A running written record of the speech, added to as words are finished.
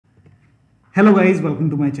Hello guys, welcome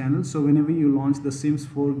to my channel. So whenever you launch the Sims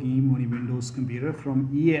 4 game on your Windows computer from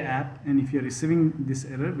EA app, and if you're receiving this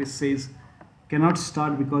error which says cannot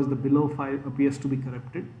start because the below file appears to be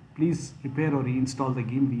corrupted, please repair or reinstall the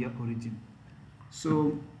game via Origin.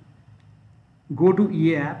 So go to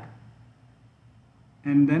EA app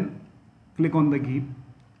and then click on the game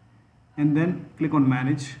and then click on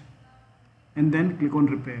manage and then click on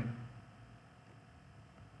repair.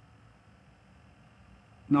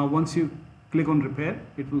 Now once you click on repair,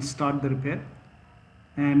 it will start the repair,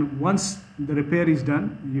 and once the repair is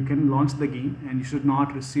done you can launch the game and you should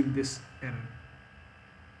not receive this error.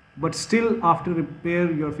 But still after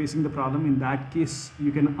repair you are facing the problem, in that case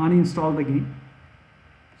you can uninstall the game.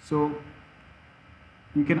 So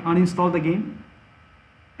you can uninstall the game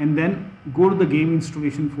and then go to the game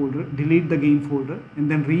installation folder, delete the game folder,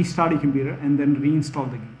 and then restart your computer and then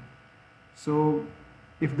reinstall the game. So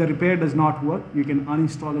if the repair does not work, you can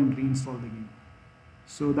uninstall and reinstall the game.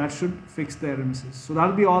 So that should fix the error message. So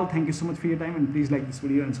that'll be all. Thank you so much for your time, and please like this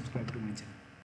video and subscribe to my channel.